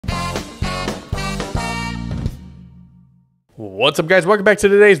What's up, guys? Welcome back to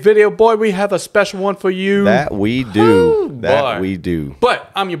today's video. Boy, we have a special one for you. That we do. Woo, that boy. we do.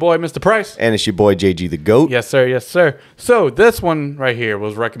 But I'm your boy, Mr. Price. And it's your boy, JG the GOAT. Yes, sir. Yes, sir. So this one right here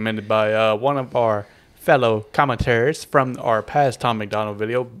was recommended by one of our fellow commentators from our past Tom Macdonald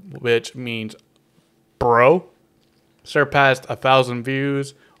video, which means bro. Surpassed 1,000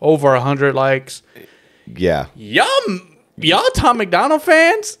 views, over 100 likes. Yeah. Y'all Tom Macdonald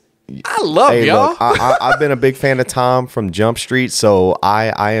fans? I love y'all. I've been a big fan of Tom from Jump Street, so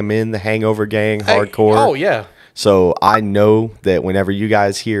I am in the Hangover Gang hardcore. Oh, yeah. So I know that whenever you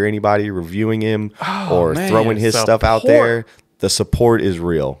guys hear anybody reviewing him or throwing his stuff out there, the support is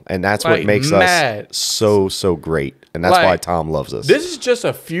real. And that's what makes us so great. And that's why Tom loves us. This is just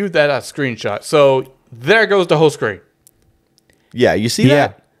a few that I screenshot. So there goes the whole screen. Yeah, you see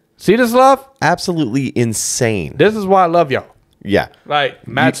that? See this love? Absolutely insane. This is why I love y'all. Yeah. Like,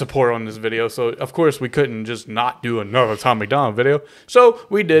 mad support on this video. So, of course, we couldn't just not do another Tom Macdonald video. So,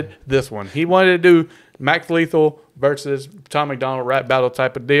 we did this one. He wanted to do Max Lethal versus Tom Macdonald rap battle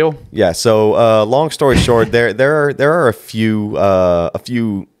type of deal. Yeah. So, long story short, there are a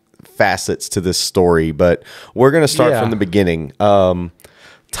few facets to this story, but we're going to start from the beginning.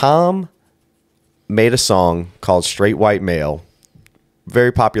 Tom made a song called Straight White Male.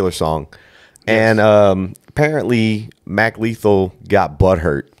 Very popular song. Yes. And apparently Mac Lethal got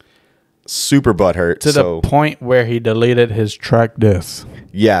butthurt. Super butthurt. To the point where he deleted his track disc.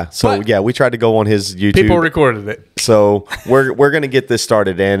 Yeah. So we tried to go on his YouTube. People recorded it. So we're gonna get this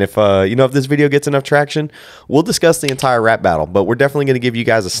started, and if if this video gets enough traction, we'll discuss the entire rap battle. But we're definitely gonna give you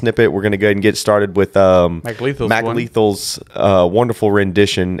guys a snippet. We're gonna go ahead and get started with Mac Lethal's wonderful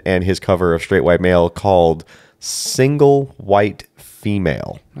rendition and his cover of Straight White Male called Single White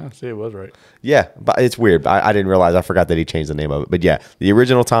Female. I see, it was right. Yeah, but it's weird. I didn't realize. I forgot that he changed the name of it. But yeah, the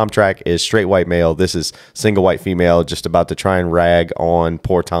original Tom track is Straight White Male. This is Single White Female, just about to try and rag on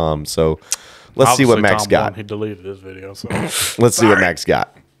poor Tom. So let's see what Max got. He deleted this video. So let's see what Max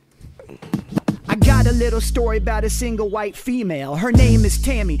got. I got a little story about a single white female. Her name is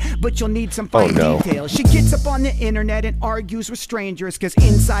Tammy, but you'll need some fine details. She gets up on the internet and argues with strangers, cause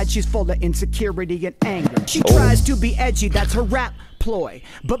inside she's full of insecurity and anger. She tries to be edgy, that's her rap ploy.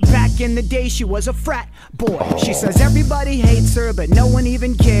 But back in the day she was a frat boy. She says everybody hates her, but no one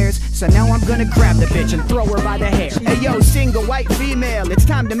even cares. So now I'm gonna grab the bitch and throw her by the hair. Hey yo, single white female, it's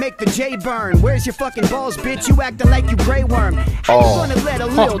time to make the J burn. Where's your fucking balls, bitch? You acting like you Grey Worm. How you gonna let a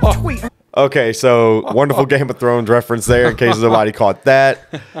little tweet? Okay, so wonderful Game of Thrones reference there in case somebody caught that.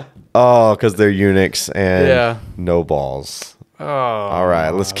 Oh, because they're eunuchs and no balls. Oh, all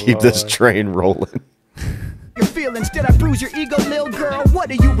right, let's keep this train rolling. Your feelings, did I bruise your ego, little girl?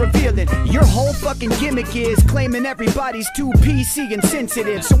 What are you revealing? Your whole fucking gimmick is claiming everybody's too PC and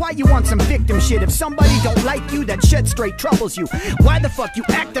sensitive. So why you want some victim shit? If somebody don't like you, that shit straight troubles you. Why the fuck you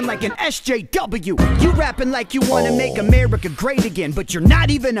acting like an SJW? You rapping like you want to make America great again, but you're not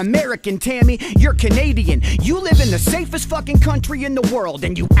even American, Tammy. You're Canadian. You live in the safest fucking country in the world,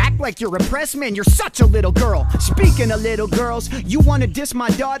 and you act like you're repressed, man. You're such a little girl. Speaking of little girls, you want to diss my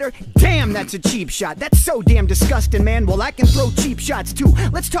daughter? Damn, that's a cheap shot. That's so damn disgusting, man. Well, I can throw cheap shots too.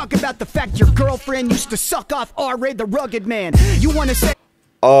 Let's talk about the fact your girlfriend used to suck off R.A. the Rugged Man. You want to say...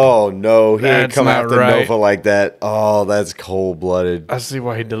 Oh, no. He ain't come after Nova like that. Oh, that's cold-blooded. I see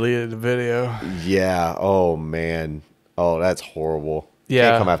why he deleted the video. Yeah. Oh, man. Oh, that's horrible.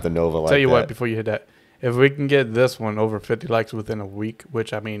 Yeah. Can't come after Nova like that. Tell you what, before you hit that, if we can get this one over 50 likes within a week,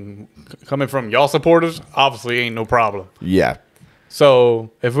 which, I mean, coming from y'all supporters, obviously ain't no problem. Yeah.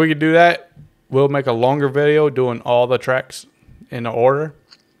 So, if we could do that, we'll make a longer video doing all the tracks in order.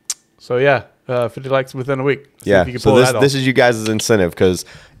 So, yeah, 50 likes within a week. Yeah, so this is you guys' incentive, because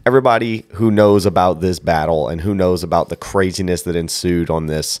everybody who knows about this battle and who knows about the craziness that ensued on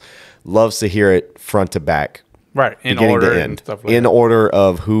this loves to hear it front to back. Right, in order and stuff like that. In order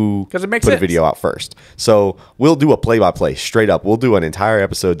of who put a video out first. So we'll do a play-by-play, straight up. We'll do an entire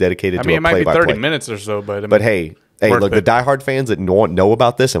episode dedicated to a play-by-play. It might be 30 minutes or so, but... But hey, look, the diehard fans that know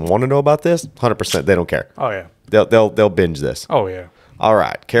about this and want to know about this, 100%, they don't care. Oh, yeah. They'll binge this. Oh, yeah. All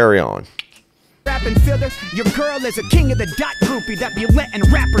right, carry on. Rapping filler, your girl is a king of the dot groupie that be letting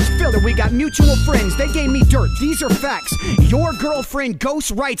rappers fill her. We got mutual friends, they gave me dirt, these are facts. Your girlfriend ghost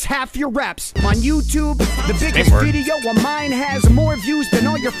writes half your raps. On YouTube, the biggest video of mine has more views than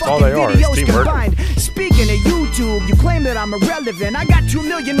all your fucking videos combined. Speaking of YouTube, you claim that I'm irrelevant. I got 2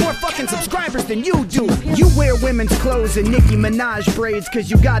 million more fucking subscribers than you do. You wear women's clothes and Nicki Minaj braids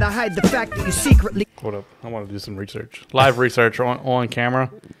cause you gotta hide the fact that you secretly... Hold up, I want to do some research. Live research on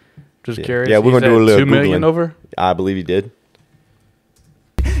camera. Just curious. Yeah, we're going to do a little 2 million over? I believe he did.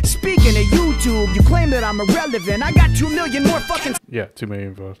 Speaking of YouTube, YouTube. You claim that I'm irrelevant. I got 2 million more fucking. Yeah, 2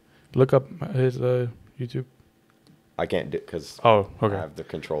 million views. Look up his YouTube. I can't do because okay. I have the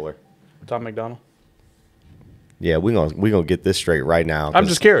controller. Tom MacDonald. Yeah, we gonna get this straight right now. I'm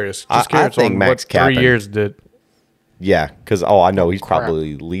just curious. I think Max what 3 years did. Yeah, because I know he's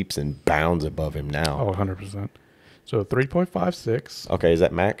probably leaps and bounds above him now. Oh, 100%. So 3.56. Okay, is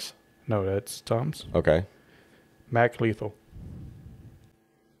that Max? No, that's Tom's. Okay. Mac Lethal.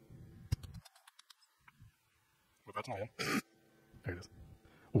 Well, that's not him. There it is.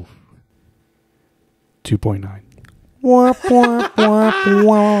 Oof.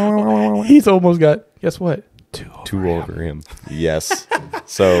 2.9. He's almost got, guess what? Two over him. Yes.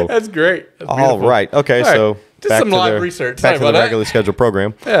 So that's great. That's all right. Okay, so just some live research. Back to the regularly scheduled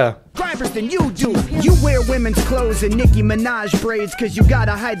program. Yeah. Subscribers than you do. You wear women's clothes and Nicki Minaj braids because you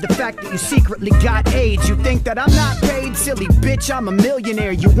gotta hide the fact that you secretly got AIDS. You think that I'm not paid? Silly bitch, I'm a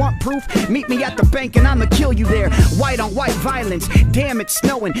millionaire. You want proof? Meet me at the bank and I'ma kill you there. White on white violence. Damn, it's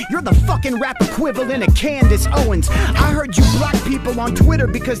snowing. You're the fucking rap equivalent of Candace Owens. I heard you block people on Twitter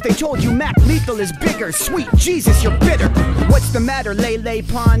because they told you Mac Lethal is bigger. Sweet Jesus, you're bitter. What's the matter, Lele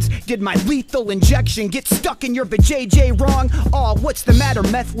Pons? Did my lethal injection get stuck in your vajayjay wrong? Oh, what's the matter,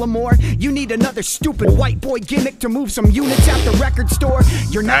 Meth Lamore? You need another stupid white boy gimmick to move some units out the record store?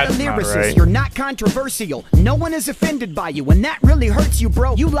 You're not a lyricist, you're not controversial. No one is offended by you, and that really hurts you,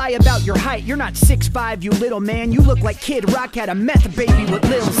 bro. You lie about your height, you're not 6'5", you little man. You look like Kid Rock had a meth baby with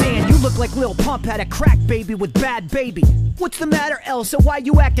Lil Xan. You look like Lil Pump had a crack baby with Bad Baby. What's the matter, Elsa? Why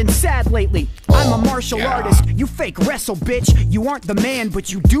you acting sad lately? I'm a martial artist, you fake wrestle, bitch. You aren't the man,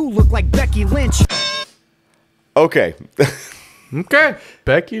 but you do look like Becky Lynch. Okay. Okay,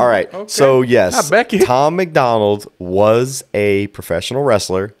 Becky. All right. Okay. So yes, Not Becky. Tom MacDonald was a professional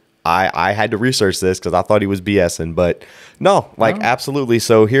wrestler. I had to research this because I thought he was BSing, but no, absolutely.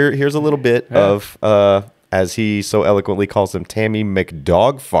 So here's a little bit of as he so eloquently calls him, Tammy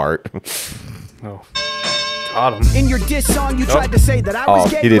McDogfart. Oh. Got him. In your diss song, you tried to say that I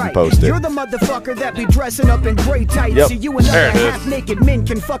was gay, he didn't right? post it. You're the motherfucker that be dressing up in gray tights. So you and other half-naked men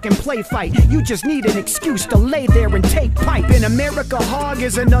can fucking play fight. You just need an excuse to lay there and take pipe. In America, hog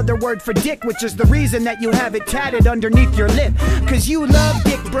is another word for dick, which is the reason that you have it tatted underneath your lip. Cause you love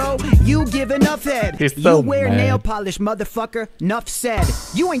dick, bro. You give enough head. So you wear mad. nail polish, motherfucker. Nuff said.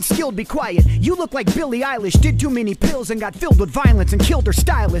 You ain't skilled, be quiet. You look like Billie Eilish did too many pills and got filled with violence and killed her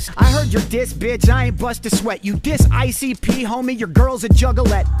stylist. I heard your diss, bitch. I ain't bust a sweat. You diss ICP, homie, your girl's a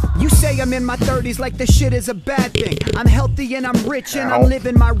juggalette. You say I'm in my 30s like this shit is a bad thing. I'm healthy and I'm rich and I'm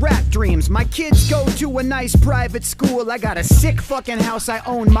living my rap dreams. My kids go to a nice private school. I got a sick fucking house, I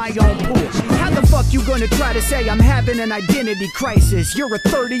own my own pool. How the fuck you gonna try to say I'm having an identity crisis? You're a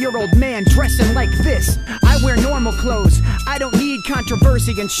 30-year-old man dressing like this. I wear normal clothes. I don't need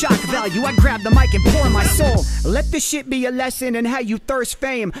controversy and shock value. I grab the mic and pour my soul. Let this shit be a lesson in how you thirst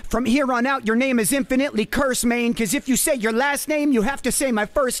fame. From here on out, your name is infinitely cursed, man. Cause if you say your last name, you have to say my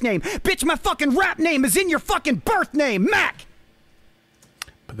first name. Bitch, my fucking rap name is in your fucking birth name, Mac.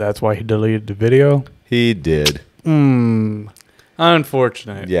 But that's why he deleted the video? He did.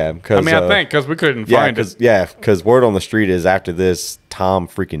 Unfortunate. Yeah, because I mean, I think because we couldn't find it. Yeah, because word on the street is after this, Tom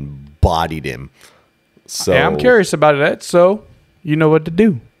freaking bodied him. So yeah, I'm curious about that. So you know what to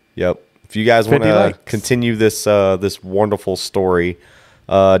do. Yep. If you guys want to continue this this wonderful story,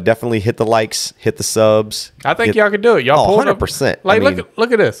 definitely hit the likes, hit the subs. I think y'all can do it. Y'all 100%. Like,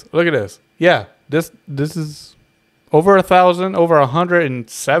 look at this. Look at this. Yeah, this is over 1,000, over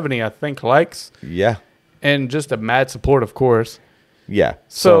 170, I think, likes. Yeah. And just a mad support, of course. Yeah.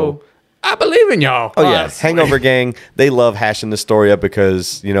 So I believe in y'all. Oh yeah, Hangover Gang. They love hashing the story up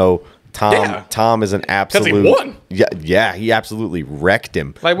because Tom is an absolute. Because he won. Yeah, he absolutely wrecked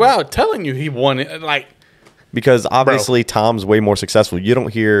him. Like, wow, telling you he won it. Like, because obviously Tom's way more successful. You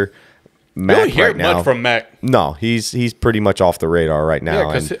don't hear Mac you don't hear right now. much from Mac. No, he's pretty much off the radar right now,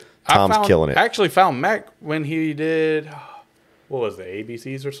 and Tom's killing it. I actually found Mac when he did. What was it,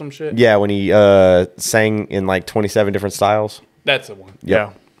 ABCs or some shit? Yeah, when he sang in like 27 different styles. That's the one. Yep.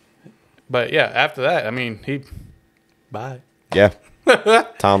 Yeah. But yeah, after that, I mean, bye. Yeah.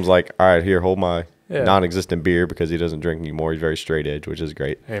 Tom's like, all right, here, hold my non-existent beer because he doesn't drink anymore. He's very straight edge, which is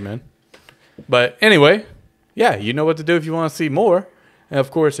great. Hey, man. But anyway, yeah, you know what to do if you want to see more. And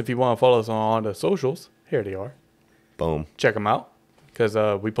of course, if you want to follow us on the socials, here they are. Boom. Check them out because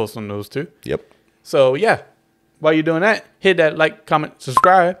we post on those too. Yep. So yeah, while you're doing that, hit that like, comment,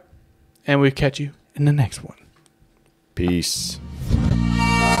 subscribe, and we'll catch you in the next one. Peace.